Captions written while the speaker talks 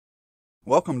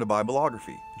Welcome to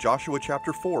Bibleography, Joshua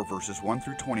chapter 4, verses 1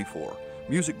 through 24.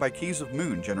 Music by Keys of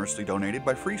Moon, generously donated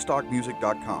by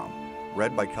freestockmusic.com.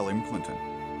 Read by Kelly McClinton.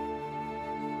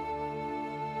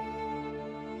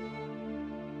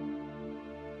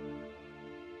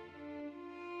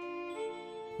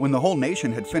 When the whole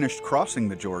nation had finished crossing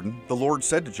the Jordan, the Lord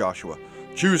said to Joshua,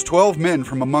 "Choose 12 men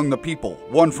from among the people,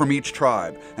 one from each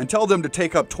tribe, and tell them to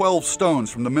take up 12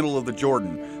 stones from the middle of the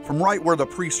Jordan, from right where the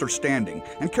priests are standing,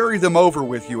 and carry them over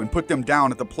with you and put them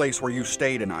down at the place where you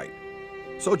stay tonight."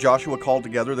 So Joshua called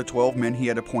together the 12 men he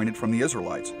had appointed from the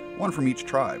Israelites, one from each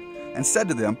tribe, and said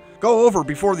to them, "Go over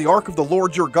before the ark of the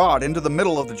Lord your God into the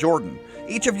middle of the Jordan.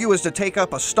 Each of you is to take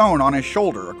up a stone on his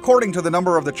shoulder, according to the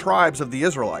number of the tribes of the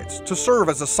Israelites, to serve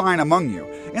as a sign among you.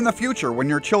 In the future, when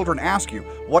your children ask you,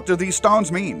 'What do these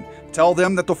stones mean?' tell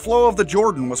them that the flow of the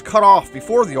Jordan was cut off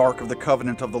before the ark of the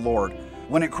covenant of the Lord.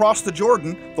 When it crossed the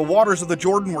Jordan, the waters of the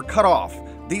Jordan were cut off.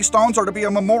 These stones are to be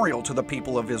a memorial to the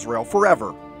people of Israel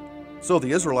forever." So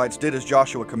the Israelites did as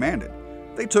Joshua commanded.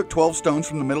 They took 12 stones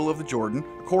from the middle of the Jordan,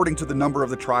 according to the number of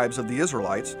the tribes of the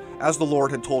Israelites, as the Lord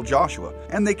had told Joshua,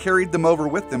 and they carried them over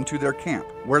with them to their camp,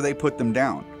 where they put them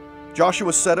down.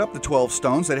 Joshua set up the 12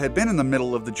 stones that had been in the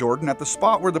middle of the Jordan at the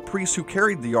spot where the priests who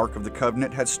carried the Ark of the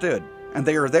Covenant had stood, and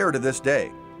they are there to this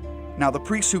day. Now the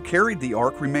priests who carried the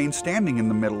ark remained standing in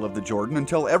the middle of the Jordan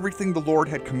until everything the Lord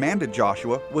had commanded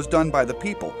Joshua was done by the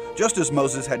people, just as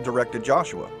Moses had directed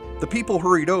Joshua. The people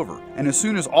hurried over, and as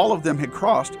soon as all of them had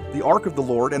crossed, the ark of the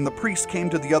Lord and the priests came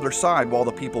to the other side while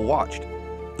the people watched.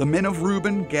 The men of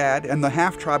Reuben, Gad, and the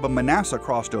half-tribe of Manasseh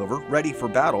crossed over, ready for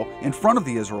battle, in front of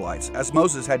the Israelites, as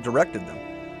Moses had directed them.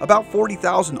 About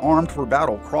 40,000 armed for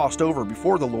battle crossed over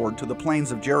before the Lord to the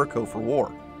plains of Jericho for war.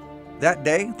 That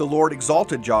day the Lord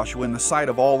exalted Joshua in the sight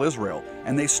of all Israel,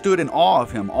 and they stood in awe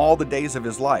of him all the days of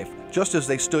his life, just as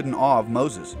they stood in awe of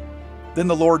Moses. Then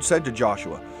the Lord said to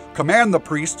Joshua, "Command the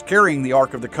priests carrying the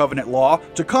Ark of the Covenant law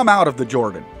to come out of the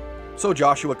Jordan." So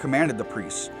Joshua commanded the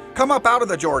priests, "Come up out of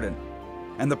the Jordan."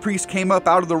 And the priests came up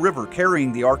out of the river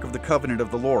carrying the Ark of the Covenant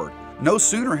of the Lord. No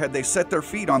sooner had they set their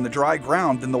feet on the dry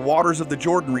ground than the waters of the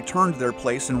Jordan returned to their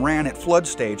place and ran at flood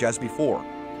stage as before.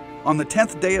 On the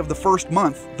 10th day of the first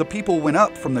month, the people went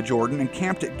up from the Jordan and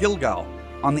camped at Gilgal,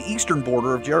 on the eastern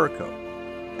border of Jericho.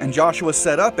 And Joshua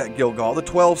set up at Gilgal the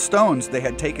 12 stones they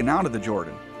had taken out of the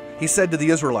Jordan. He said to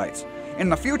the Israelites, "In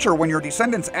the future, when your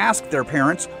descendants ask their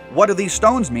parents, 'What do these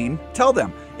stones mean?' tell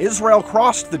them, 'Israel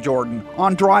crossed the Jordan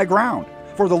on dry ground.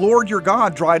 For the Lord your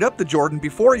God dried up the Jordan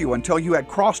before you until you had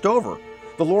crossed over.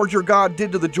 The Lord your God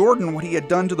did to the Jordan what he had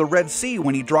done to the Red Sea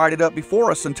when he dried it up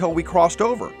before us until we crossed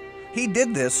over. He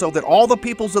did this so that all the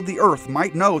peoples of the earth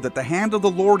might know that the hand of the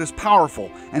Lord is powerful,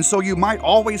 and so you might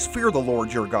always fear the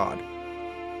Lord your God.